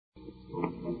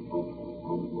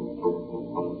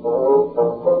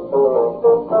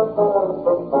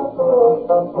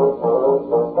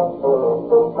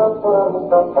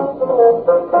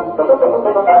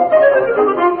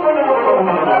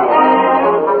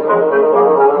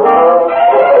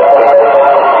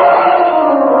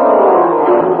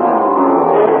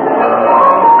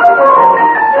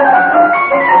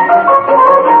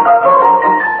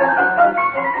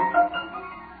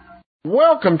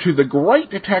Welcome to the Great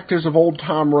Detectives of Old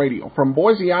Time Radio. From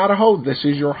Boise, Idaho, this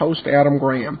is your host, Adam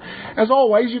Graham. As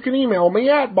always, you can email me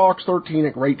at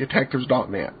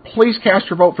box13@greatdetectives.net. Please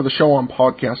cast your vote for the show on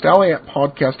Podcast Alley at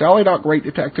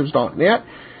podcastalley.greatdetectives.net.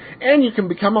 And you can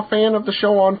become a fan of the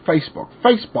show on Facebook,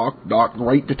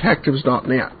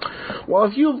 facebook.greatdetectives.net. Well,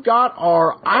 if you've got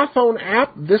our iPhone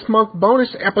app, this month's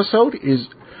bonus episode is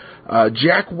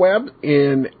Jack Webb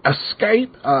in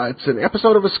Escape. It's an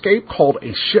episode of Escape called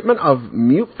A Shipment of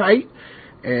Mute Fate,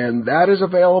 and that is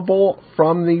available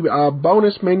from the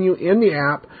bonus menu in the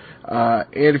app.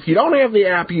 And if you don't have the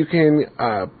app, you can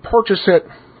purchase it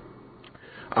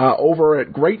over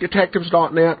at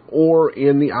greatdetectives.net or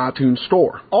in the iTunes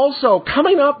Store. Also,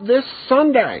 coming up this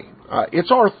Sunday,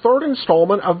 it's our third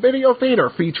installment of Video Theater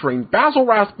featuring Basil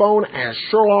Rathbone as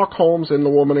Sherlock Holmes in The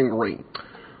Woman in Green.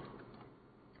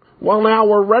 Well, now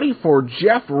we're ready for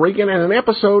Jeff Regan and an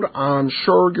episode I'm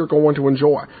sure you're going to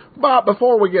enjoy. But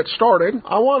before we get started,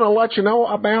 I want to let you know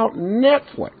about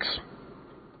Netflix.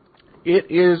 It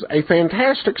is a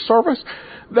fantastic service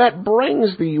that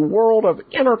brings the world of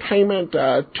entertainment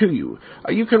to you.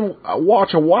 You can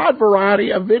watch a wide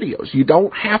variety of videos. You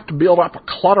don't have to build up a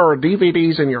clutter of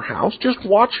DVDs in your house. Just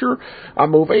watch your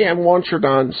movie, and once you're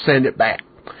done, send it back.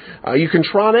 You can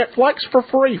try Netflix for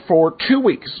free for 2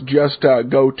 weeks. Just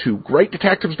go to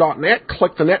greatdetectives.net,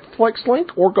 click the Netflix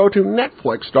link, or go to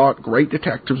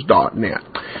netflix.greatdetectives.net.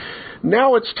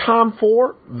 Now it's time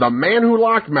for The Man Who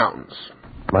Liked Mountains.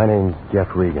 My name's Jeff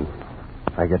Regan.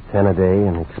 I get 10 a day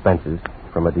in expenses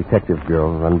from a detective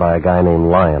bureau run by a guy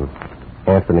named Lyon,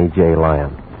 Anthony J.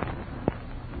 Lyon.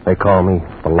 They call me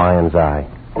the Lion's Eye.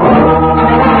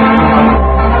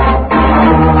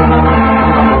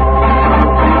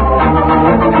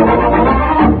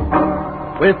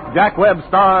 With Jack Webb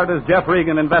starred as Jeff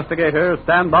Regan, investigator,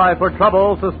 stand by for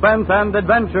trouble, suspense, and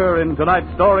adventure in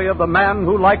tonight's story of The Man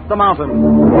Who Liked the Mountain.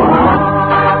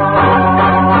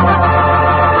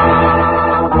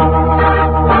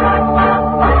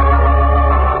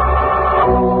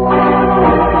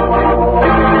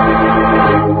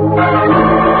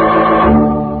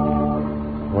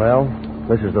 Well,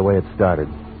 this is the way it started.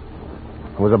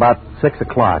 It was about 6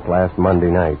 o'clock last Monday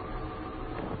night.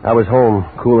 I was home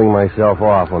cooling myself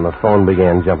off when the phone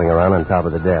began jumping around on top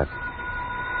of the desk.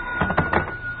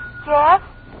 Jeff?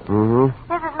 Mm-hmm.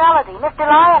 This is Melody. Mr.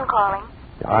 Lyon calling.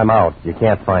 I'm out. You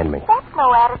can't find me. That's no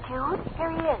attitude.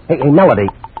 Here he is. Hey, Melody.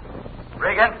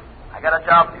 Regan, I got a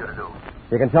job for you to do.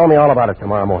 You can tell me all about it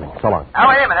tomorrow morning. So long. Now,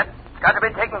 wait a minute. It's got to be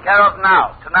taken care of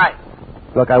now, tonight.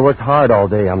 Look, I worked hard all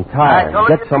day. I'm tired. I told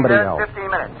Get you somebody to be else. there in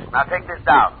 15 minutes. Now, take this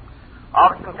down.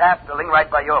 Office and Taft building right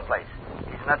by your place.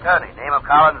 He's an attorney, name of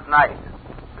Collins Knight.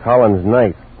 Collins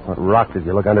Knight. What rock did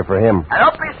you look under for him? Now,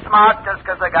 don't be smart just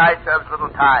because the guy serves little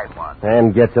time once.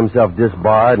 And gets himself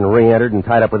disbarred and re-entered and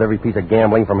tied up with every piece of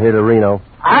gambling from here to Reno.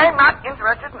 I'm not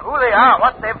interested in who they are,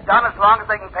 what they've done, as long as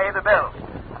they can pay the bills.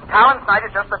 And Collins Knight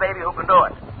is just the baby who can do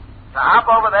it. So hop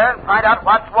over there and find out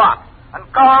what's what.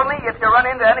 And call me if you run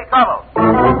into any trouble.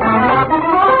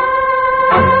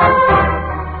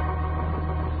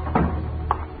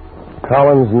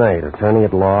 Collins Knight, attorney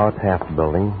at law, Taft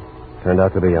Building. Turned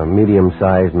out to be a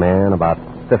medium-sized man, about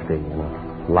 50, in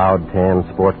a loud tan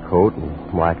sport coat and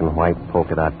black and white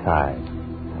polka dot tie.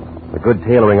 The good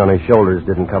tailoring on his shoulders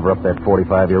didn't cover up that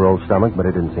 45-year-old stomach, but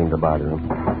it didn't seem to bother him.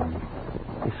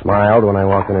 He smiled when I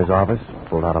walked in his office,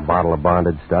 pulled out a bottle of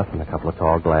bonded stuff and a couple of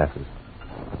tall glasses.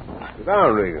 Sit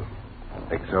down, Regan.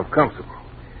 Make yourself comfortable.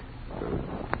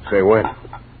 Say when.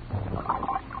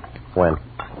 When?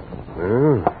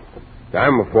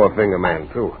 I'm a four-finger man,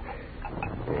 too.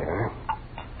 Yeah.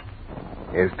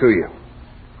 Here's to you.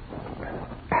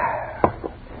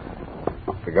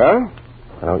 Cigar?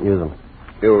 I don't use them.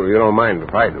 You don't mind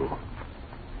if I do.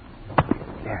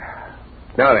 Yeah.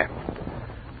 Now then,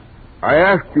 I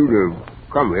asked you to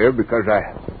come here because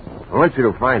I want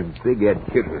you to find Big Ed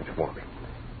Kidrich for me.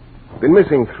 Been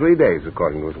missing 3 days,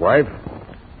 according to his wife.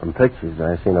 From pictures,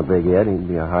 I seen a Big Ed. He'd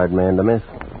be a hard man to miss.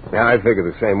 Yeah, I figure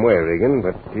the same way, Regan,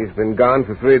 but he's been gone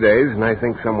for 3 days, and I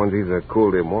think someone's either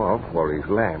cooled him off or he's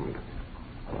lammed.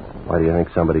 Why do you think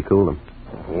somebody cooled him?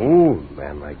 Oh, a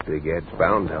man like Big Ed's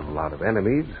bound to have a lot of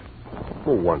enemies,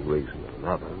 for one reason or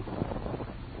another.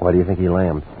 Why do you think he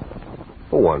lammed?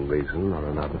 For one reason or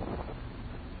another.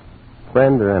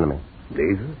 Friend or enemy?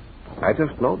 Neither. I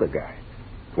just know the guy.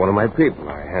 It's one of my people.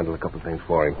 I handle a couple things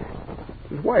for him.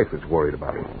 His wife is worried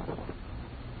about him.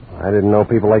 I didn't know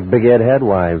people like Big Ed had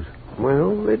wives.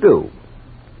 Well, they do.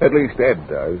 At least Ed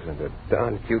does, and a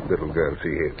darn cute little girl she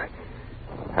is.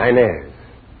 Inez.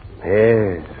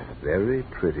 Yes, very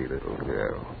pretty little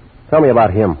girl. Tell me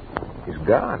about him. He's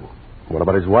gone. What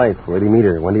about his wife? Where'd he meet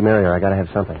her? When'd he marry her? I gotta have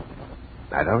something.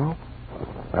 I don't know.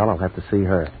 Well, I'll have to see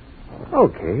her.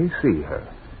 Okay, see her.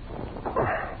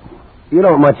 You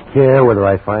don't much care whether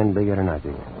I find Big Ed or not, do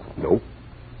you? Nope.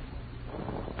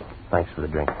 Thanks for the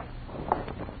drink.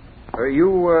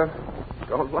 You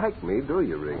don't like me, do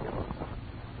you, Regan?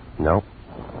 No.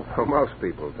 Well, most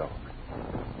people don't.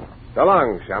 So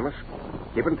long, Shamus.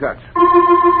 Keep in touch.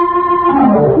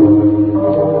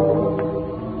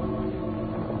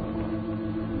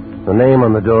 The name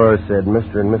on the door said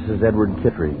Mr. and Mrs. Edward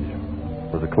Kittredge.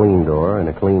 It was a clean door in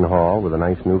a clean hall with a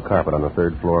nice new carpet on the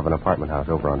third floor of an apartment house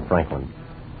over on Franklin.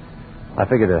 I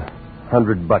figured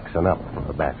 $100 and up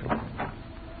for a bachelor.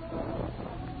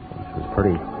 She was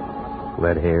pretty.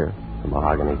 Red hair, the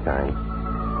mahogany kind.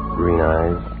 Green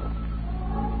eyes.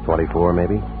 24,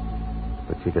 maybe.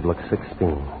 But she could look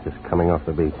 16, just coming off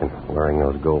the beach and wearing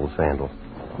those gold sandals.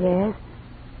 Yes?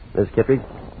 Miss Kittredge?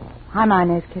 Hi, my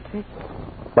name's Kittredge.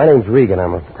 My name's Regan.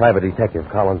 I'm a private detective.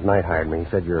 Collins Knight hired me. He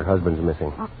said your husband's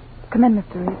missing. Oh, come in,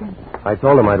 Mr. Regan. I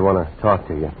told him I'd want to talk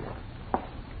to you.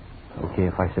 Okay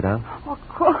if I sit down? Oh, of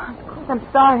course. I'm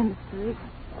sorry, Mr. Regan.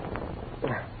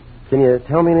 Can you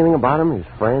tell me anything about him? His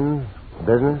friends?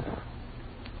 Business?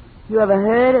 You ever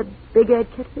heard of Big Ed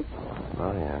Kittredge?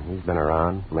 Oh, yeah. He's been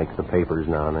around. Makes the papers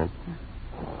now and then.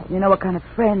 You know what kind of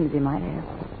friends he might have.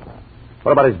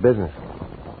 What about his business?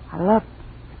 I love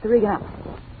Mr. Regan.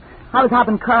 I was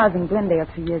hopping cars in Glendale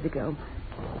 2 years ago.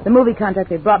 The movie contract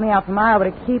they brought me out from Iowa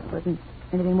to keep wasn't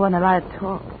anything more than a lot of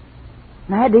talk.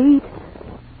 And I had to eat.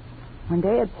 One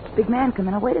day, a big man came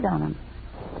in. I waited on him.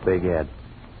 Big Ed.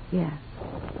 Yeah.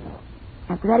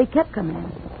 After that, he kept coming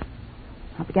in.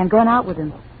 I began going out with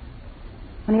him.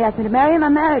 When he asked me to marry him, I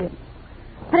married him.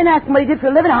 I didn't ask him what he did for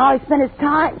a living or how he spent his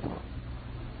time.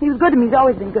 He was good to me. He's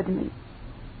always been good to me.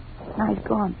 Now he's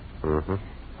gone. Mm-hmm.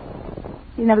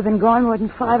 He's never been gone more than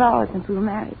 5 hours since we were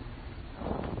married.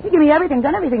 He gave me everything,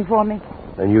 done everything for me.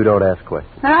 And you don't ask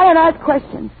questions? Now, I don't ask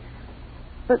questions.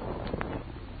 But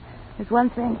there's one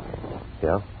thing.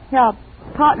 Yeah? Yeah, our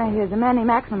partner here, the man named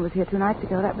Axman, was here 2 nights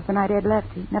ago. That was the night Ed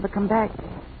left. He never come back.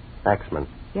 Axman?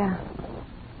 Yeah.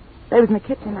 They was in the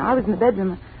kitchen. I was in the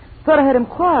bedroom. I thought I heard him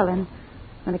quarrel, and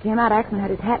when I came out, Axman had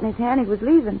his hat in his hand. He was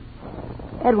leaving.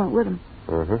 Ed went with him.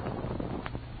 Mm-hmm.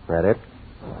 That it?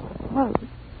 Well,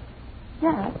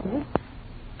 yeah, that's it.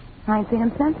 I ain't seen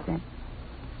him since then.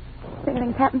 Think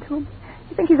anything's happened to him?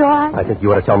 You think he's all right? I think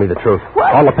you ought to tell me the truth.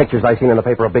 What? All the pictures I seen in the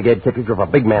paper of Big Ed Kittredge were of a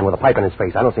big man with a pipe in his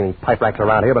face. I don't see any pipe racks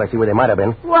around here, but I see where they might have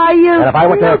been. Why, you... And if I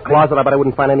went to a closet, I bet I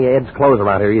wouldn't find any of Ed's clothes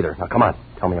around here either. Now, come on.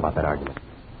 Tell me about that argument.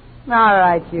 All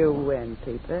right, you win,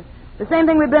 Peter. The same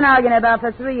thing we've been arguing about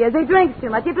for 3 years. He drinks too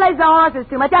much. He plays the horses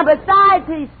too much. And besides,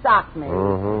 he socked me.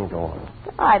 Mm-hmm. Go on.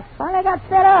 All right, fine. I got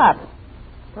fed up.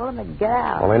 Told him to get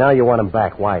out. Only now you want him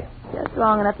back. Why? Just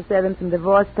long enough to serve him some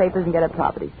divorce papers and get a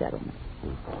property settlement.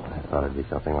 I thought it'd be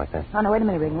something like that. Oh, no, wait a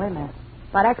minute, Regan. Wait a minute.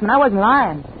 About Axman, I wasn't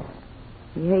lying.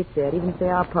 He hates Ed, even if they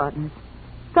are partners.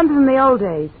 Something from the old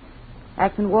days.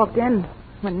 Axman walked in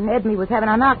when Ed and me was having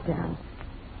our knockdown.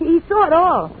 He saw it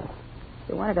all. If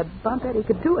he wanted to bump it, he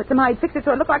could do it. Somehow he'd fix it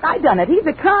so it looked like I'd done it. He's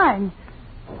the kind.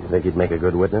 You think he'd make a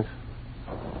good witness?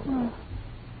 Well,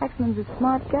 Axman's a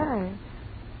smart guy.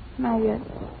 Now,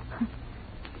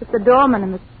 just the doorman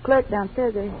and the clerk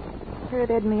downstairs, they heard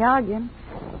Ed and me arguing.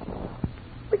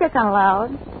 We got kind of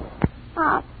loud.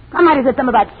 I might have said something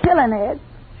about killing Ed.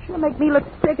 Sure make me look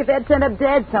sick if Ed turned up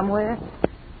dead somewhere.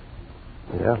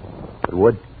 Yeah, it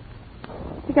would.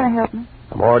 You gonna help me?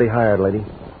 I'm already hired, lady.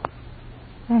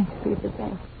 Thanks, Peter,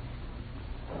 thanks.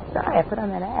 Sorry I put on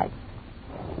that act.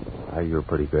 You're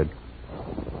pretty good.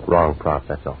 Wrong prop,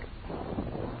 that's all.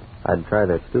 I'd try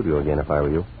that studio again if I were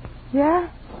you. Yeah?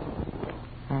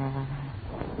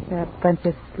 They're a bunch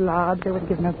of slobs. They wouldn't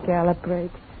give no gal a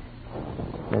break.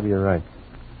 Maybe you're right.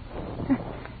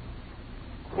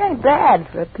 You ain't bad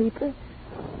for a peeper.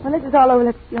 When this is all over,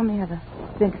 let's you and me have a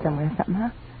drink somewhere or something, huh?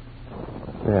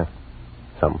 Yeah,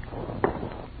 something.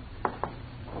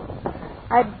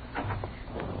 I'd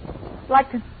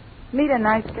like to meet a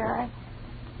nice guy.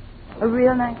 A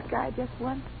real nice guy, just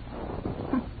once.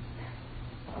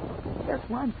 Just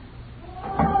once.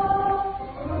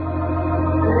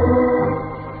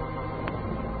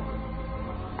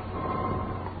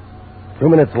 2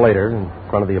 minutes later, in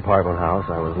front of the apartment house,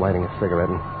 I was lighting a cigarette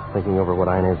and thinking over what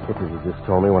Inez Kittredge had just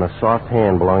told me when a soft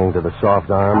hand belonging to the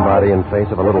soft arm, body, and face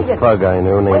of a little thug I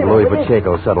knew named Louis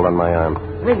Pacheco settled on my arm.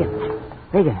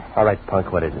 Regan. All right,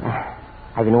 punk, what is it?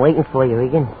 I've been waiting for you,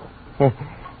 Regan.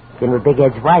 Been with Big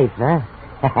Ed's wife, huh?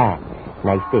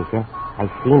 Nice dish, huh?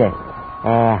 I've seen her.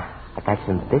 I got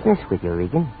some business with you,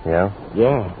 Regan. Yeah?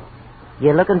 Yeah.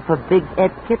 You're looking for Big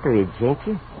Ed Kittredge, ain't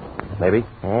you? Maybe.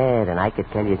 Yeah, then I could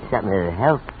tell you something that'll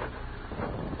help.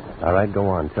 All right, go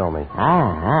on, tell me.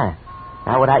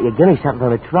 Now, without you giving me something for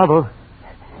the trouble.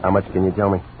 How much can you tell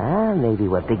me? Maybe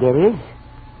what Big Ed is.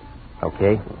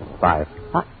 Okay, 5.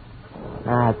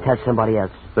 Tell somebody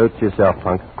else. Suit yourself,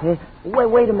 punk.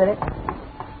 Wait a minute.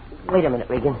 Wait a minute,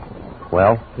 Regan.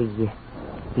 Well?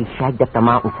 He shagged up the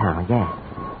mountain town, yeah.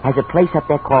 Has a place up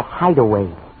there called Hideaway.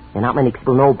 And not many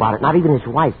people know about it, not even his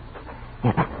wife.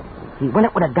 Yeah. He went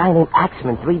up with a guy named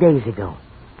Axman 3 days ago.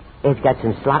 Ed's got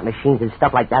some slot machines and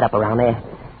stuff like that up around there.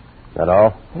 That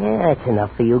all? Yeah, that's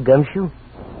enough for you, Gumshoe.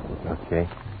 Okay.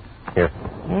 Here.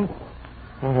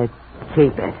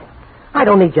 Keep it. I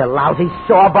don't need your lousy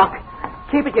sawbuck.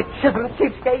 Keep it, you chiseling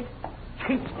cheapskate.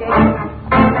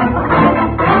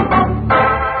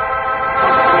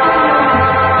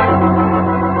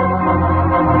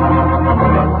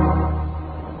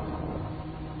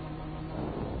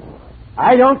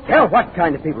 I don't care what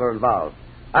kind of people are involved.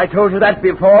 I told you that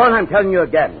before, and I'm telling you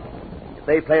again. If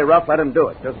they play rough, let them do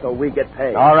it, just so we get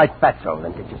paid. All right, fatso.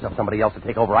 Then get yourself somebody else to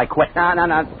take over. I quit.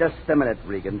 No. Just a minute,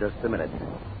 Regan. Just a minute.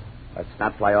 Let's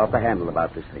not fly off the handle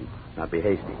about this thing. Not be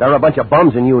hasty. They're a bunch of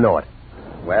bums, and you know it.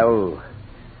 Well,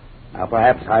 now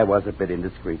perhaps I was a bit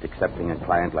indiscreet accepting a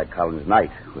client like Collins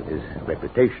Knight with his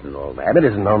reputation and all that. And it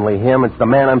isn't only him. It's the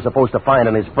man I'm supposed to find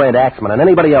and his friend Axman and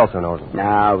anybody else who knows him.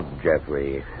 Now,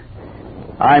 Jeffrey,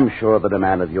 I'm sure that a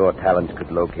man of your talents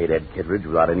could locate Ed Kittredge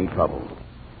without any trouble.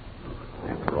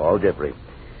 After all, Jeffrey,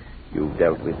 you've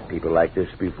dealt with people like this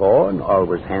before and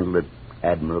always handled it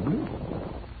admirably.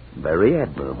 Very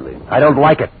admirably. I don't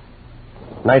like it.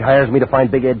 Knight hires me to find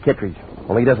Big Ed Kittredge.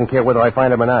 Only he doesn't care whether I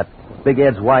find him or not. Big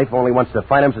Ed's wife only wants to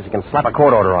find him so she can slap a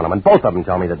court order on him, and both of them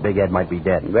tell me that Big Ed might be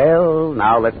dead. Well,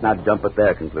 now let's not jump at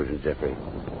their conclusions, Jeffrey.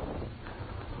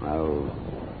 I'll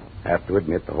have to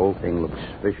admit the whole thing looks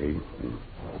fishy.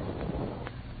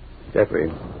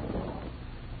 Jeffrey,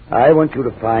 I want you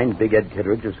to find Big Ed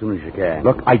Kittredge as soon as you can.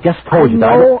 Look, I just told you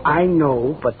that. I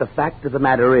know, but the fact of the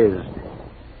matter is,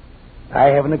 I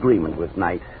have an agreement with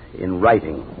Knight in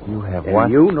writing. You have and what?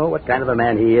 You know what kind of a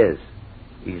man he is.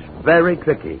 He's very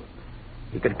tricky.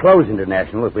 He could close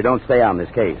International if we don't stay on this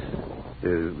case.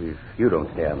 If you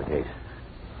don't stay on the case.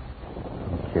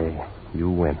 Okay, you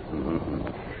win. Mm-hmm.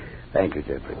 Thank you,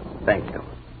 Jeffrey. Thank you.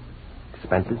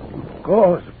 Expenses? Of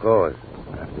course.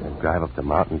 After I drive up to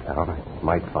Mountain Town, I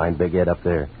might find Big Ed up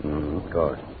there. Of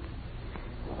course.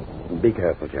 Be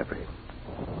careful, Jeffrey.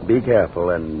 Be careful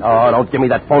and... Oh, don't give me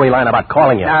that phony line about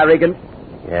calling you. Now, Regan.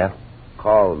 Yeah?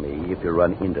 Call me if you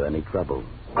run into any trouble.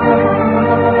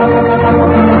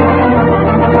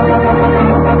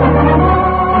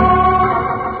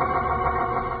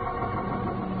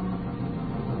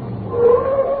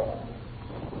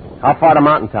 How far to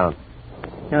Mountain Town?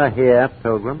 Here,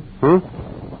 Pilgrim.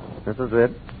 This is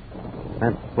it.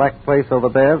 That black place over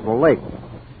there's the lake.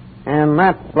 And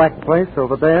that black place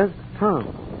over there's the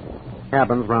town.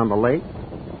 Cabins round the lake.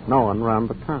 No one round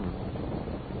the town.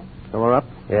 Fill her up?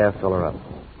 Yeah, fill her up.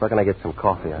 Where can I get some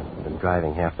coffee? I've been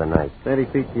driving half the night. 30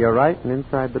 feet to your right and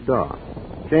inside the door.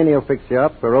 Janie will fix you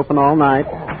up. We're open all night.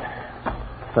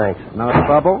 Thanks. No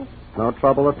trouble? No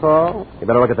trouble at all? You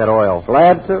better look at that oil.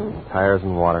 Glad to. Tires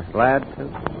and water. Glad to.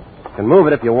 You can move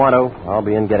it if you want to. I'll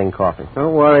be in getting coffee.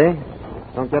 Don't worry.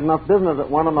 Don't get enough business at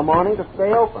 1 a.m. to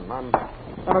stay open. I'm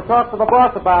going to talk to the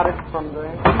boss about it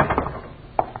someday.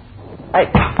 Hey!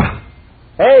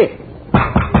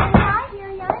 Hi,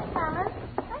 dearie. I'm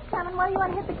coming. What do you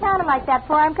want to hit the counter like that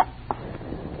for?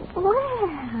 Well,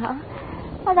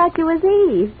 I thought you was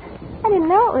Eve. I didn't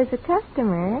know it was a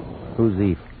customer. Who's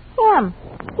Eve? Him.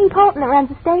 Eve Holton that runs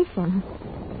the station.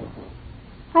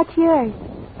 What's yours?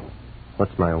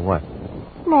 What's my what?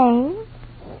 Name?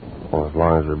 Well, as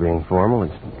long as we're being formal,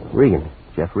 it's Regan.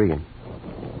 Jeff Regan.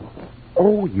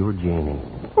 Oh, you're Janie.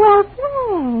 Well,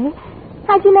 say.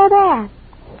 How'd you know that?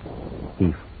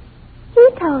 Eve. He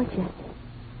told you.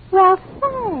 Well,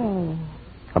 say.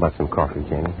 How about some coffee,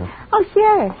 Janie? Huh? Oh,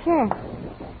 sure.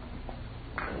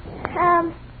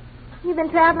 You been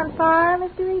traveling far,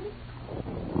 Mr. Regan?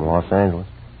 From Los Angeles.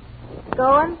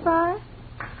 Going far?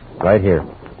 Right here.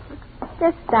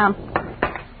 This stump.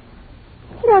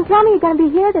 You don't tell me you're going to be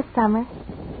here this summer.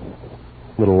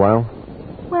 Little while.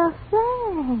 Well,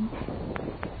 say.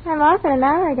 I'm off in an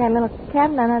hour. I got a little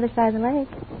cabin on the other side of the lake.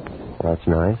 That's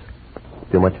nice.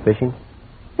 Too much fishing?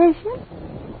 Fishing?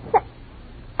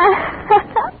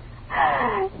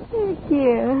 You're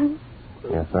cute.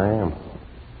 Yes, I am.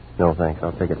 No, thanks.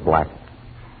 I'll take it black.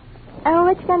 Oh,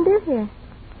 what you gonna do here?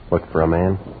 Look for a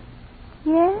man.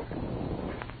 Yeah?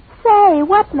 Say,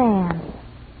 what man?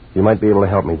 You might be able to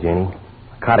help me, Janie.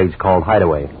 A cottage called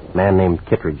Hideaway. Man named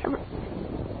Kittredge.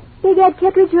 Big Ed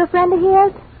Kittredge, you a friend of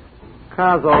his?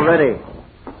 Car's all ready.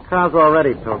 Car's all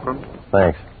ready, Pilgrim.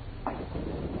 Thanks.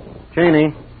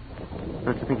 Janie,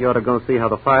 don't you think you ought to go see how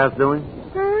the fire's doing?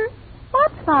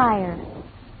 What fire?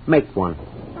 Make one.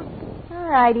 All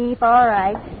right, Eve, all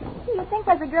right. You think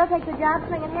as a girl takes a job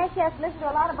swinging hair, she has to listen to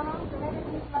a lot of bones, and maybe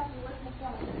she's lucky working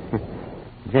a killing.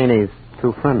 Janie's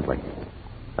too friendly.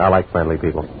 I like friendly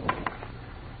people.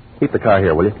 Keep the car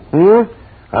here, will you?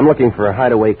 I'm looking for a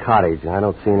Hideaway cottage. I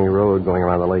don't see any road going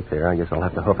around the lake there. I guess I'll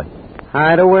have to hoof it.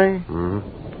 Hideaway?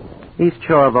 East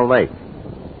shore of the lake.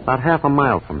 About half a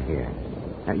mile from here.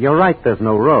 You're right, there's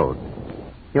no road.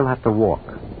 You'll have to walk.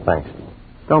 Thanks.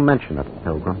 Don't mention it,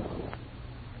 Pilgrim.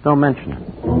 Don't mention it.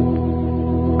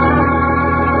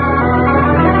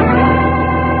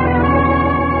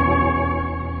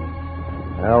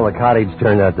 Well, the cottage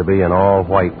turned out to be an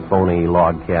all-white, phony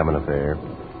log cabin affair.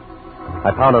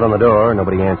 I pounded on the door.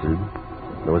 Nobody answered.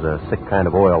 There was a sick kind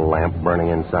of oil lamp burning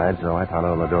inside, so I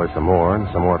pounded on the door some more, and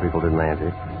some more people didn't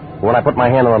answer. When I put my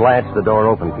hand on the latch, the door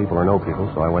opened, people or no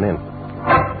people, so I went in.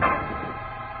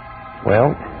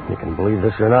 Well, you can believe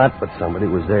this or not, but somebody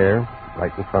was there,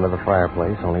 right in front of the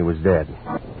fireplace, only he was dead.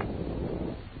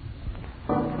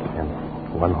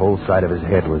 And one whole side of his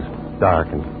head was dark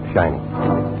and shiny.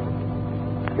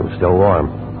 It was still warm.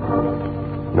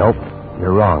 Nope,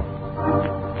 you're wrong.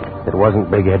 It wasn't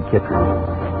Big Ed Kittredge.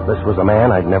 This was a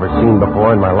man I'd never seen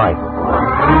before in my life.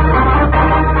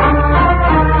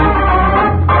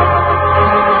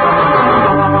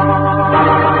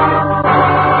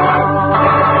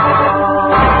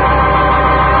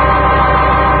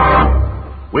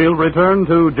 We'll return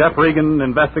to Jeff Regan,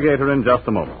 investigator, in just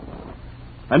a moment.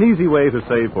 An easy way to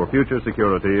save for future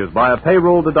security is by a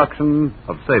payroll deduction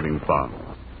of savings bonds.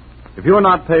 If you are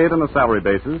not paid on a salary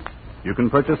basis, you can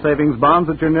purchase savings bonds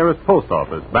at your nearest post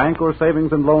office, bank, or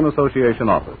savings and loan association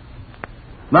office.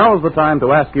 Now is the time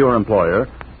to ask your employer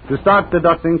to start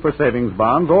deducting for savings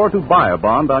bonds or to buy a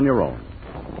bond on your own.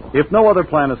 If no other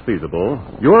plan is feasible,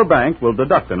 your bank will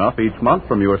deduct enough each month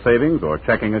from your savings or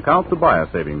checking account to buy a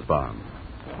savings bond.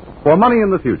 For money in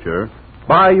the future,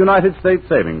 buy United States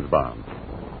savings bonds.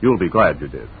 You'll be glad you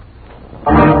did.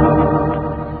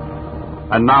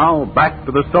 And now, back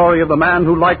to the story of the man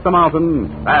who liked the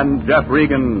mountain and Jeff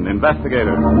Regan,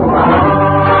 investigator.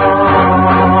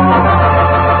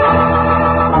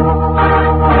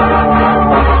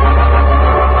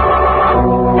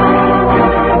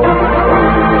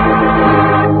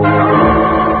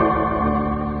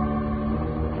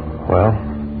 Well,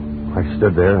 I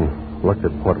stood there and looked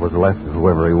at what was left of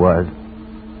whoever he was.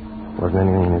 Wasn't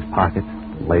anything in his pockets.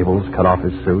 Labels, cut off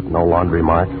his suit, no laundry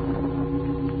marks.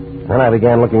 Then I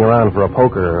began looking around for a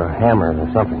poker or a hammer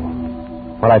or something.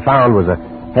 What I found was a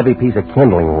heavy piece of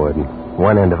kindling wood.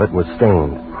 One end of it was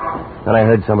stained. Then I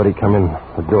heard somebody come in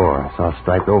the door. I saw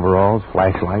striped overalls,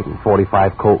 flashlight, and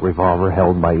 .45 Colt revolver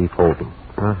held by E. Fulton.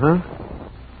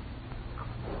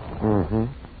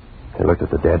 He looked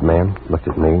at the dead man, looked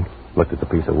at me, looked at the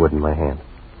piece of wood in my hand.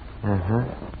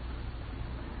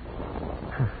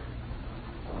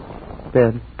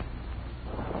 Dead?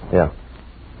 Yeah.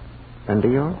 Friend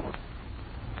of yours?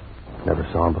 Never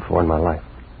saw him before in my life.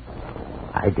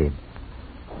 I did.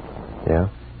 Yeah?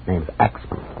 Name's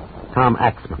Axman. Tom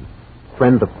Axman.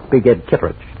 Friend of Big Ed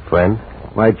Kittredge. Friend?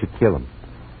 Why'd you kill him?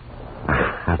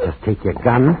 I'll just take your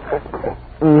gun.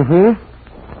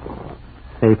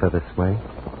 Safer this way.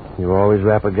 You always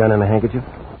wrap a gun in a handkerchief?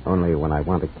 Only when I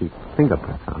want to keep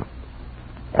fingerprints on it.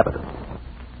 Evidence.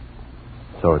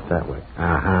 So it's that way.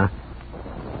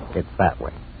 It's that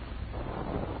way.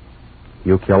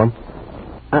 You kill him?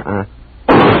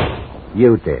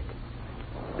 You did.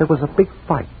 There was a big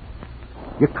fight.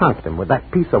 You conked him with that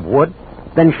piece of wood,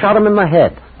 then shot him in the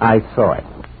head. I saw it.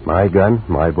 My gun,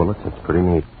 my bullets, it's pretty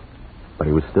neat. But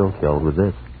he was still killed with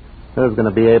this. Who's going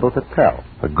to be able to tell?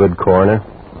 A good coroner?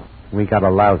 We got a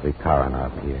lousy coroner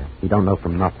up here. He don't know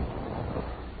from nothing.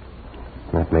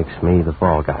 That makes me the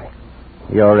fall guy.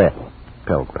 You're it,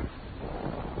 Pilgrim.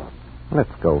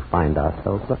 Let's go find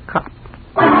ourselves a cop.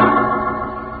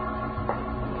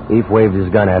 Eve waved his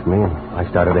gun at me, and I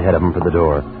started ahead of him for the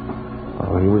door.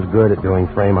 Oh, he was good at doing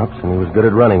frame-ups, and he was good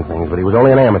at running things, but he was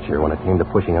only an amateur when it came to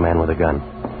pushing a man with a gun.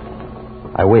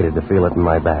 I waited to feel it in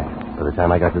my back, By the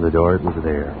time I got to the door, it was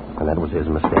there. And that was his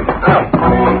mistake.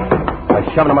 I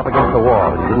shoved him up against the wall,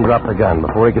 but he didn't drop the gun.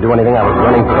 Before he could do anything, I was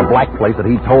running for the black place that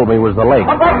he told me was the lake.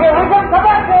 Come back here, Regan! Come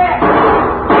back here!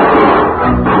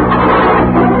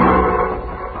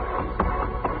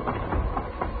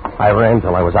 I ran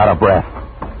till I was out of breath.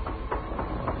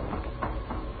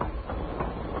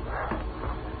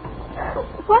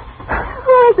 What?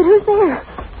 Who is it? Who's there?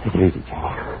 Take it easy,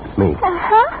 Janie. It's me.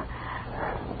 Huh?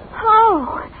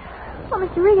 Oh,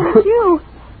 Mr. Regan, it's you.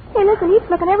 Hey, listen, he's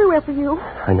looking everywhere for you.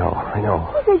 I know.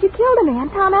 He says you killed a man,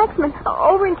 Tom Axman,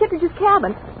 over in Kittredge's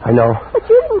cabin. I know. But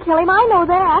you didn't kill him, I know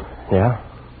that. Yeah?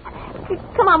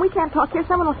 Come on, we can't talk here.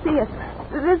 Someone will see us.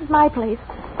 This is my place.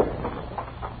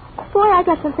 Boy, I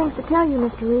got some things to tell you,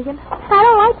 Mr. Regan. I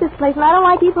don't like this place, and I don't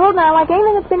like Eve Holden, and I don't like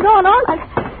anything that's been going on.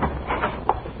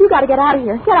 You got to get out of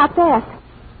here. Get out fast.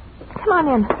 Come on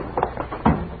in.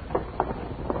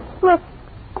 Look,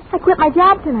 I quit my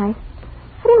job tonight.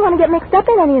 I didn't want to get mixed up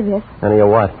in any of this. Any of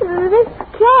what? This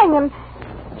killing and...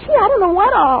 Gee, I don't know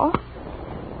what all.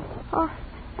 Oh,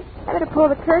 I better pull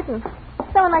the curtain.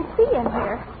 Someone might see in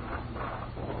here.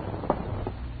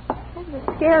 This is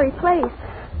a scary place.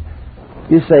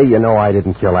 You say you know I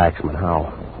didn't kill Axman. How?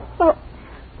 Well,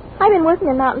 I've been working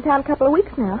in Mountain Town a couple of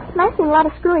weeks now, and I've seen a lot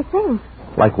of screwy things.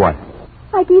 Like what?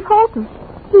 Like Eve Holton.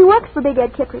 He works for Big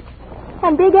Ed Kittredge.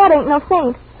 And Big Ed ain't no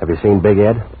saint. Have you seen Big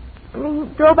Ed? And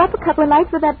he drove up a couple of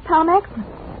nights with that Tom Axman.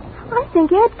 I think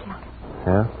Ed killed him.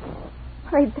 Yeah?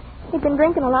 They'd been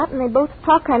drinking a lot, and they both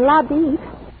talked kind of loud to Eve.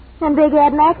 And Big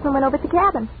Ed and Axman went over to the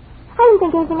cabin. I didn't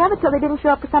think anything of it till they didn't show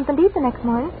up for something to eat the next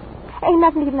morning. Ain't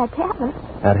nothing to eat in that cabin.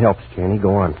 That helps, Janie.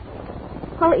 Go on.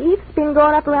 Well, Eve's been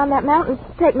going up around that mountain,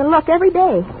 taking a look every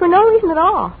day, for no reason at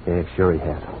all. Yeah, sure he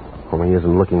has. Only he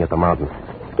isn't looking at the mountain.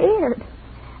 Scared.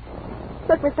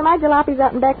 Look, mister, my jalopy's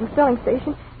out and back in the filling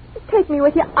station. Take me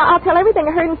with you. I'll tell everything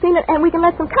I heard and seen, and we can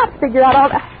let some cops figure out all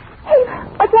that. Hey,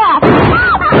 what's that?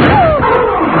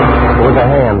 It was a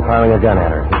hand firing a gun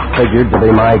at her. It figured to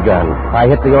be my gun. I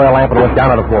hit the oil lamp and went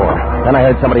down to the floor. Then I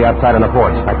heard somebody outside on the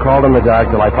porch. I crawled in the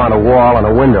dark till I found a wall and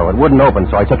a window. It wouldn't open,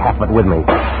 so I took half of it with me.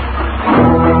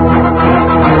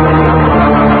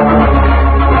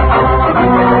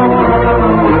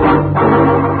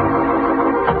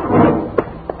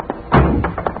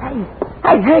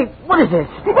 Hey, what is this?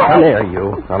 Come here,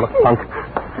 you. Now, look, punk.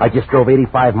 I just drove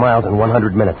 85 miles in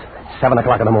 100 minutes. 7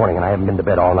 o'clock in the morning, and I haven't been to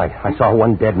bed all night. I saw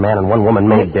one dead man and one woman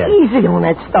made dead. Easy on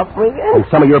that stuff, Regan. And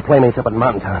some of your playmates up at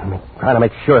Mountain Town, trying to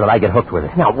make sure that I get hooked with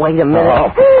it. Now, wait a minute. Oh,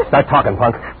 start talking,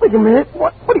 punk. Wait a minute.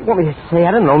 What do you want me to say?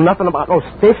 I don't know nothing about no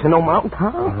fish and no Mountain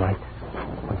Town. All right.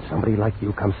 When somebody like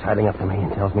you comes sidling up to me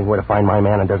and tells me where to find my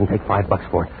man and doesn't take $5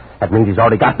 for it, that means he's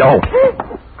already got dough.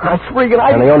 That's Regan.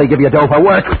 And they only give you dough for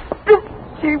work.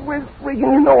 Gee whiz,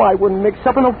 Regan, you know I wouldn't mix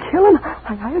up in no killing.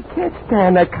 I can't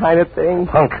stand that kind of thing.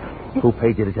 Punk, who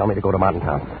paid you to tell me to go to Mountain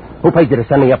Town? Who paid you to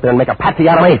send me up there and make a patsy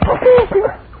out of me?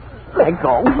 Let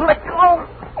go. Let go.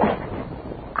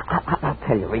 I'll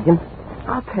tell you, Regan.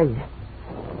 I'll tell you.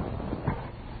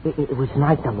 It was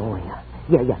Knight, the lawyer.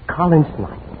 Yeah, Collins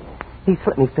Knight. He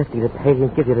slipped me $50 to pay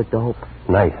and give you the dope.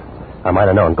 Knight. I might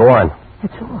have known. Go on.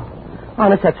 That's all.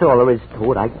 Honest, that's all there is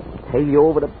to it. I take you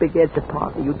over to Big Ed's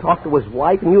apartment. You talk to his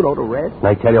wife, and you know the rest. Can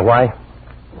I tell you why?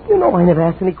 You know I never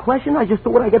asked any question. I just do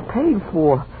what I get paid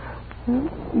for.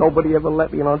 Nobody ever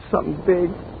let me in on something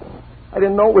big. I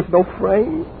didn't know it was no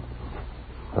frame.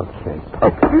 Okay,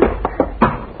 punk.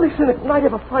 Listen, if Knight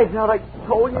ever finds out I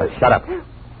told you... Shut up.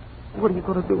 What are you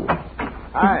going to do?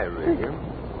 Hi, Regan.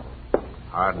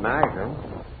 Hard night,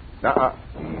 huh?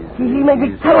 He made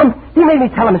me tell him. He made me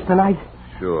tell him, Mr. Knight.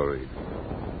 Sure, Regan.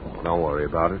 Don't worry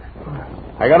about it.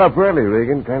 I got up early,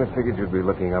 Regan. Kind of figured you'd be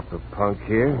looking up the punk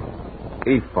here.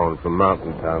 He phoned from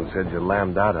Mountain Town, said you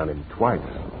lammed out on him twice.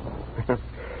 You're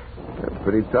a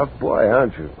pretty tough boy,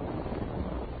 aren't you?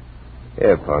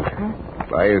 Here, punk.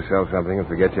 Buy yourself something and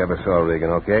forget you ever saw Regan,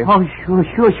 okay? Oh, sure,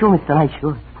 Mr. Knight,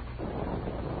 sure.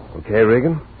 Okay,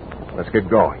 Regan? Let's get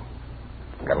going.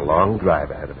 Got a long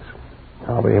drive ahead of us.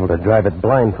 I'll be able to drive it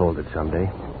blindfolded someday.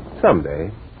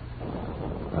 Someday.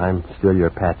 I'm still your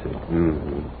patsy.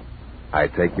 Mm-hmm. I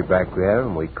take you back there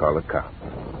and we call the cops.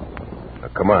 Now,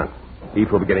 come on.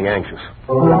 Eve will be getting anxious.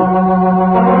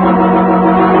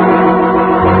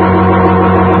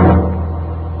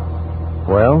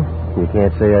 Well, you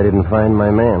can't say I didn't find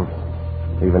my man.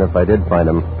 Even if I did find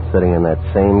him sitting in that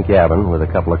same cabin with a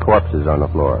couple of corpses on the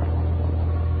floor.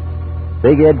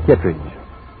 Big Ed Kittredge.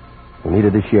 He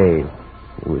needed a shave.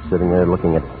 He was sitting there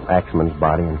looking at Axman's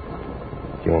body and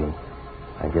Janie.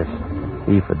 I guess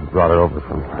Eve had brought her over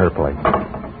from her place.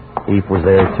 Eve was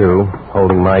there, too,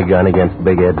 holding my gun against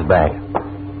Big Ed's back.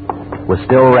 was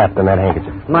still wrapped in that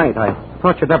handkerchief. Night, I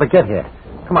thought you'd never get here.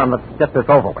 Come on, let's get this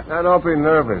over with. Now, don't be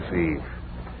nervous, Eve.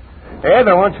 Ed,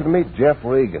 I want you to meet Jeff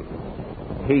Regan.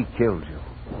 He killed you.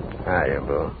 Hiya,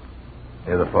 Bill.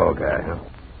 You're the fall guy, huh?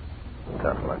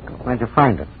 Tough luck. Where'd you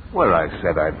find it? Where I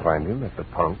said I'd find him, at the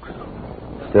Punks.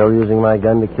 Still using my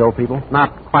gun to kill people?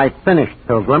 Not quite finished,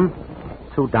 Pilgrim.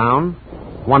 2 down,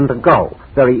 1 to go.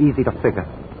 Very easy to figure.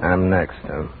 I'm next,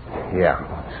 huh?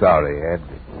 Yeah, sorry, Ed.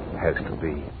 It has to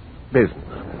be business.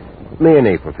 Me and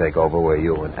Eve will take over where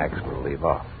you and Axman leave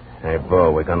off. Hey,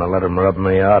 Bo, we're going to let him rub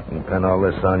me out and pin all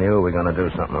this on you, or we're going to do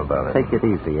something about it? Take it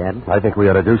easy, Ed. I think we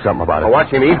ought to do something about it. Oh, watch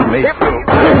him, Eve. Me.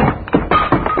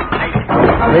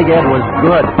 Big Ed was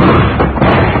good.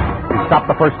 He stopped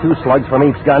the first 2 slugs from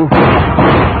Eve's gun,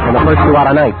 and the first 2 out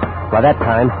of Knight's. By that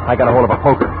time, I got a hold of a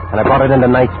poker, and I brought it into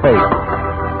Knight's face.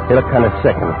 He looked kind of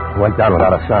sick and went down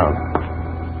without a sound.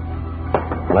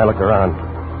 When I looked around,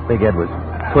 Big Ed was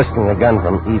twisting the gun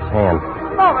from Eve's hand.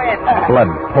 Blood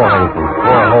pouring from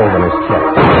 4 holes in his chest.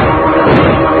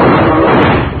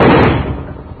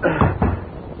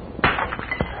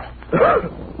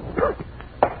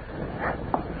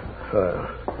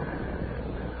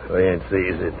 We ain't so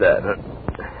easy at that, huh?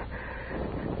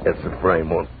 Guess the frame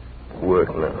won't work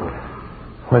now.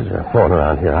 Where's your phone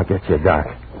around here? I'll get you a doc.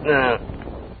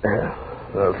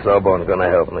 Well, Sawbone's going to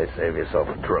help me save yourself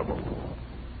the trouble.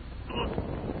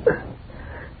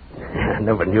 I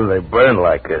never knew they burned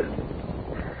like this.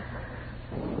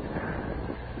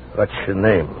 What's your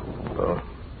name, Bo?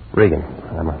 Regan.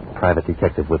 I'm a private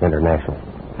detective with International.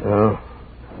 Oh?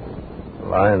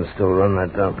 Lion still run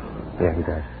that dump? Yeah, he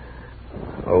does.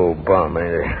 Old bum,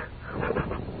 ain't he?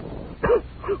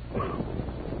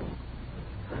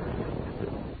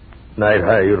 Night,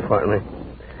 hired you to find me?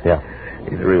 Yeah.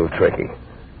 He's real tricky.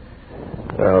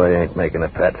 Well, they ain't making a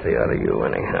patsy out of you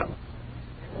anyhow.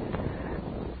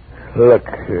 Look,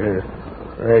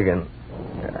 Regan,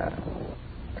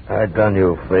 I done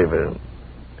you a favor.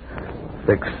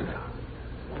 Fix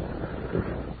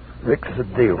the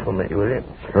deal for me, will you?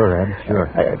 Sure, Ed, sure.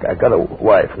 I got a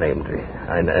wife named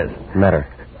Inez. Met her.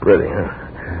 Pretty, huh?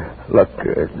 Look,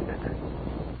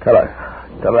 tell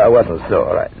her I wasn't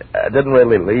sore. I didn't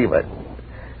really leave. I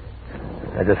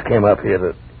just came up here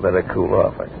to let her cool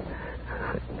off. I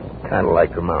kind of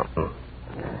like the mountain.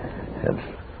 That's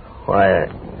why I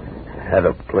had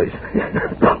a place.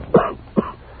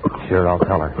 Sure, I'll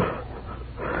tell her.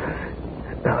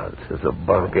 Oh, this is a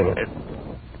bunk, ain't it?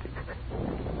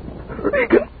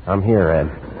 Regan. I'm here, Ed.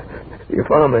 You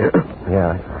found me, huh?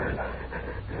 Yeah.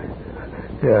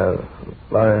 Yeah,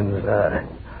 Lion's eye.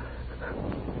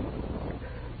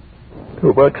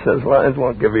 $2 says Lions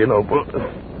won't give you no bonus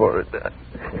for it.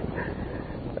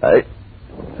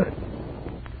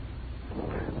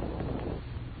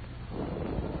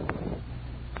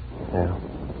 Yeah.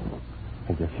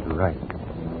 I guess you're right.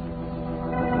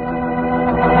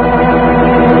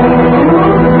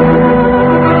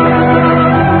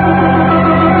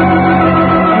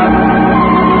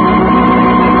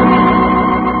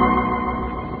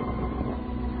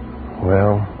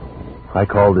 Well, I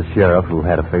called the sheriff, who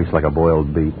had a face like a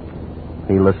boiled beet.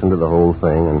 He listened to the whole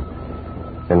thing, and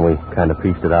then we kind of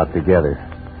pieced it out together.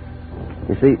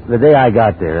 You see, the day I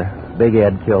got there, Big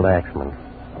Ed killed Axman.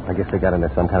 I guess they got into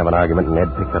some kind of an argument, and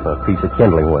Ed picked up a piece of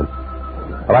kindling wood.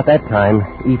 Well, at that time,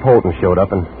 E. Polton showed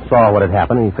up and saw what had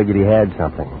happened, and he figured he had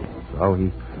something. So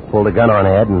he pulled a gun on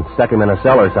Ed and stuck him in a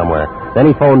cellar somewhere. Then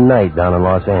he phoned Knight down in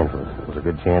Los Angeles. It was a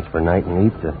good chance for Knight and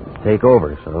Eve to take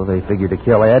over, so they figured to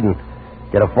kill Ed and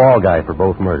get a fall guy for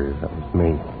both murders. That was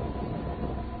me.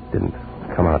 Didn't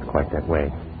come out quite that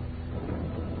way.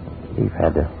 Eve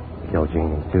had to kill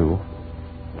Jeannie, too.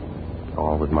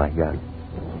 All with my gun.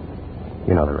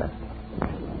 You know the rest.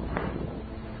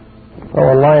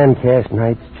 Oh, a lion cashed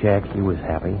Knight's check. He was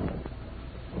happy.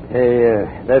 Hey,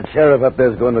 that sheriff up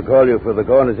there's going to call you for the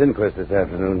coroner's inquest this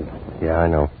afternoon. Yeah, I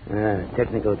know.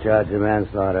 Technical charge of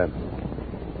manslaughter.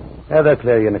 They'll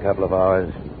clear you in a couple of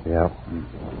hours. Yeah.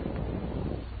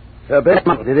 So, best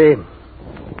did he?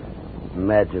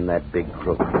 Imagine that big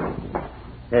crook.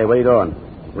 Hey, wait on.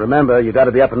 Remember, you got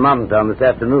to be up in Mountain Town this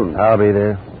afternoon. I'll be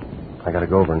there. I got to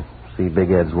go over and see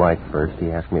Big Ed's wife first.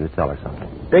 He asked me to tell her something.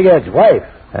 Big Ed's wife?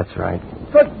 That's right.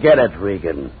 Forget it,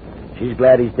 Regan. She's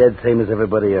glad he's dead, same as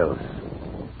everybody else.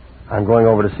 I'm going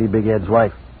over to see Big Ed's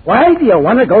wife. Why do you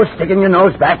want to go sticking your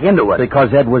nose back into it?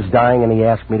 Because Ed was dying and he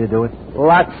asked me to do it.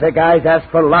 Lots of guys ask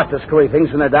for lots of screwy things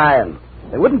when they're dying.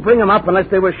 They wouldn't bring him up unless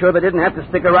they were sure they didn't have to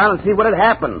stick around and see what had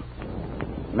happened.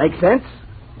 Make sense?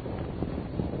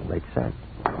 Makes sense.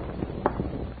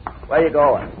 Where you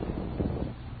going?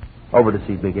 Over to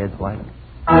see Big Ed's wife.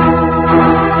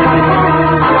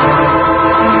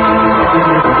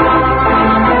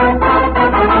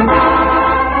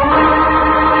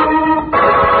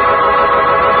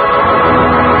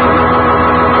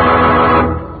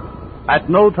 At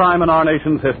no time in our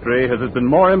nation's history has it been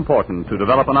more important to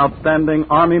develop an outstanding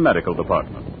Army medical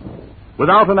department.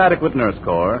 Without an adequate nurse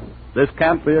corps, this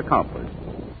can't be accomplished.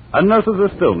 And nurses are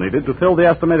still needed to fill the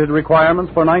estimated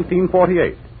requirements for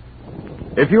 1948.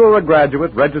 If you are a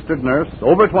graduate registered nurse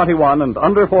over 21 and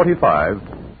under 45,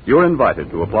 you're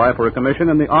invited to apply for a commission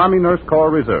in the Army Nurse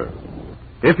Corps Reserve.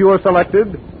 If you are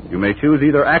selected, you may choose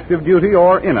either active duty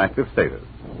or inactive status.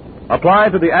 Apply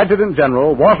to the Adjutant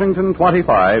General, Washington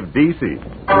 25, D.C.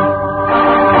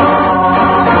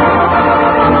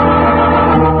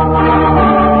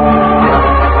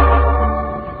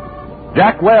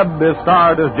 Jack Webb is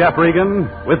starred as Jeff Regan,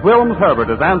 with Wilms Herbert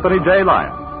as Anthony J.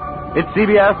 Lyon. It's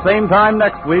CBS, same time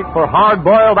next week, for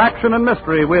hard-boiled action and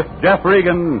mystery with Jeff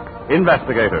Regan,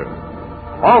 Investigator.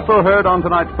 Also heard on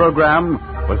tonight's program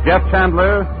was Jeff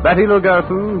Chandler, Betty Lou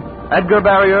Gerson, Edgar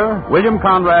Barrier, William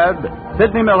Conrad,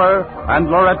 Sidney Miller, and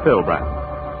Laurette Philbrand.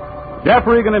 Jeff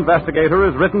Regan, Investigator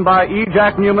is written by E.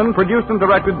 Jack Newman, produced and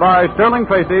directed by Sterling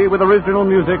Tracy, with original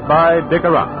music by Dick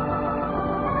Arant.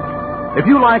 If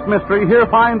you like mystery, here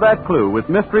find that clue with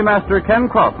Mystery Master Ken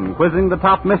Crossan quizzing the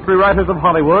top mystery writers of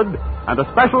Hollywood and a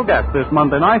special guest this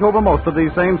Monday night over most of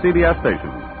these same CBS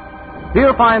stations.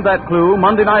 Here find that clue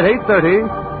Monday night 8:30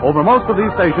 over most of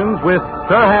these stations with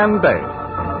Sirhan Day.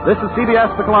 This is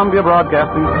CBS, the Columbia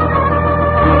Broadcasting System.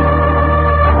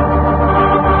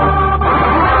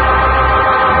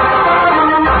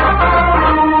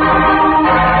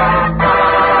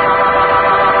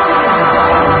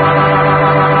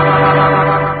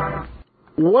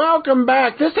 Welcome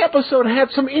back. This episode had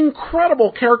some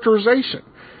incredible characterization.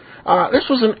 This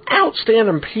was an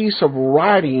outstanding piece of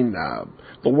writing,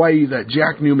 the way that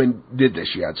Jack Newman did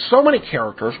this. You had so many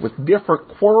characters with different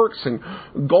quirks and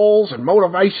goals and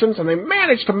motivations, and they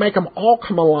managed to make them all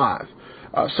come alive.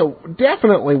 So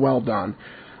definitely well done.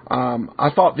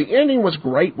 I thought the ending was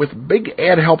great, with Big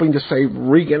Ed helping to save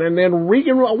Regan, and then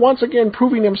Regan once again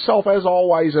proving himself, as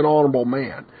always, an honorable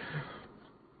man.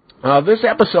 This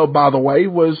episode, by the way,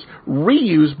 was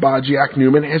reused by Jack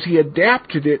Newman as he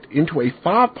adapted it into a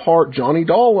 5-part Johnny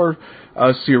Dollar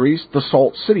series, The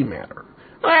Salt City Matter.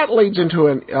 That leads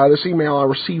into this email I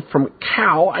received from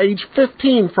Cal, age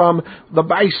 15, from the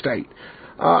Bay State.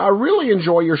 I really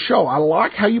enjoy your show. I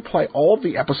like how you play all of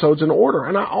the episodes in order,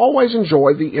 and I always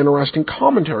enjoy the interesting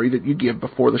commentary that you give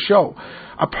before the show.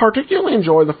 I particularly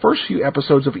enjoy the first few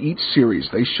episodes of each series.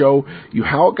 They show you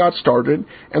how it got started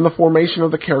and the formation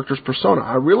of the character's persona.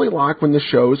 I really like when the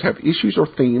shows have issues or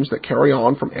themes that carry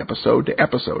on from episode to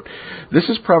episode. This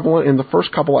is prevalent in the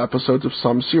first couple episodes of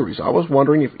some series. I was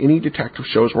wondering if any detective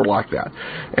shows were like that,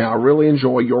 and I really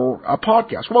enjoy your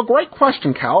podcast. Well, great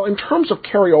question, Cal. In terms of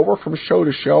carryover from show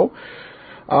to show,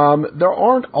 there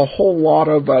aren't a whole lot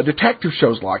of detective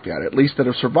shows like that, at least that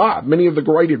have survived. Many of the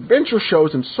great adventure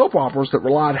shows and soap operas that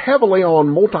relied heavily on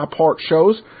multi-part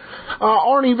shows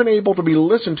aren't even able to be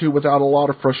listened to without a lot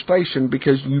of frustration,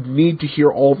 because you need to hear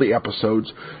all the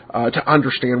episodes to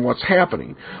understand what's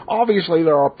happening. Obviously,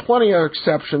 there are plenty of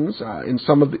exceptions in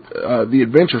some of the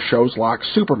adventure shows like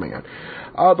Superman.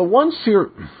 The one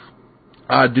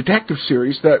detective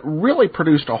series that really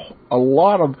produced a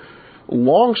lot of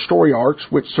long story arcs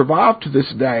which survive to this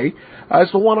day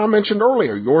is the one I mentioned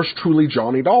earlier, Yours Truly,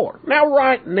 Johnny Dollar. Now,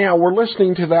 right now, we're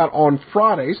listening to that on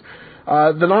Fridays,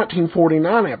 the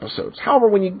 1949 episodes. However,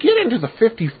 when you get into the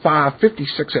 55,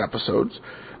 56 episodes,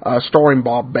 starring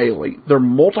Bob Bailey, they're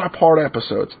multi-part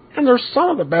episodes, and they're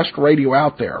some of the best radio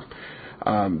out there.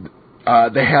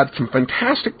 They had some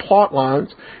fantastic plot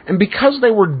lines, and because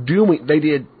they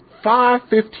did 5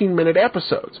 15-minute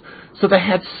episodes, so they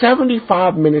had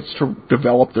 75 minutes to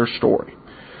develop their story.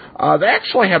 They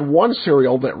actually had one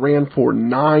serial that ran for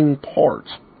 9 parts.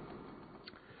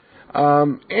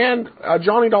 And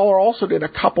Johnny Dollar also did a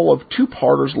couple of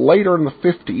 2-parters later in the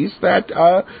 50s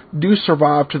that do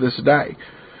survive to this day.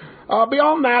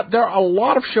 Beyond that, there are a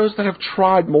lot of shows that have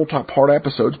tried multi-part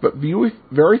episodes, but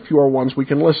very few are ones we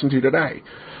can listen to today.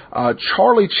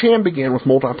 Charlie Chan began with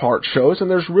multi-part shows,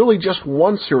 and there's really just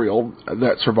one serial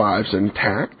that survives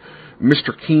intact.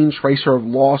 Mr. Keen, Tracer of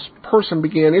Lost Person,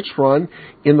 began its run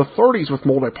in the 30s with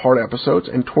multi-part episodes,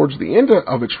 and towards the end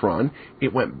of its run,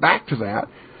 it went back to that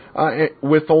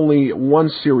with only one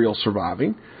serial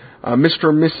surviving. Mr.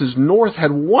 and Mrs. North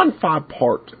had one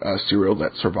 5-part serial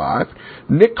that survived.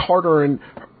 Nick Carter and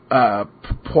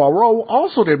Poirot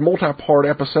also did multi-part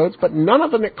episodes, but none of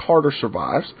the Nick Carter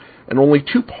survives, and only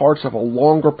 2 parts of a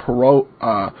longer Poirot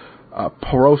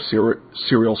Poirot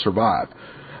serial survive.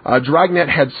 Dragnet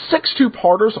had 6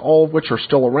 two-parters, all of which are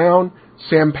still around.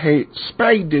 Sam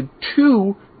Spade did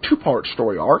 2 two-part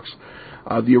story arcs.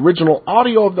 The original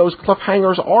audio of those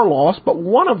cliffhangers are lost, but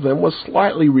one of them was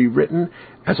slightly rewritten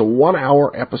as a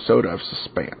 1-hour episode of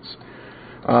suspense.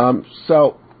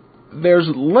 So there's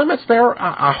limits there.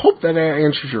 I hope that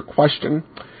answers your question.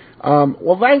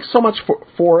 Well, thanks so much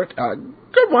for it.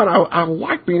 Good one. I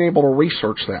like being able to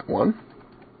research that one.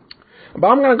 But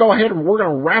I'm going to go ahead and we're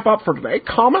going to wrap up for today.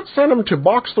 Comments, send them to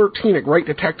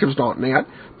box13@greatdetectives.net.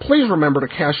 Please remember to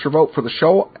cast your vote for the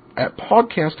show at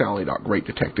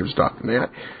podcastalley.greatdetectives.net.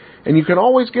 And you can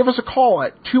always give us a call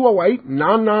at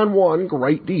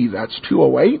 208-991-GREAT-D. That's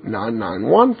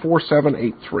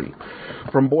 208-991-4783.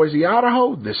 From Boise,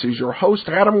 Idaho, this is your host,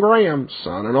 Adam Graham,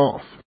 signing off.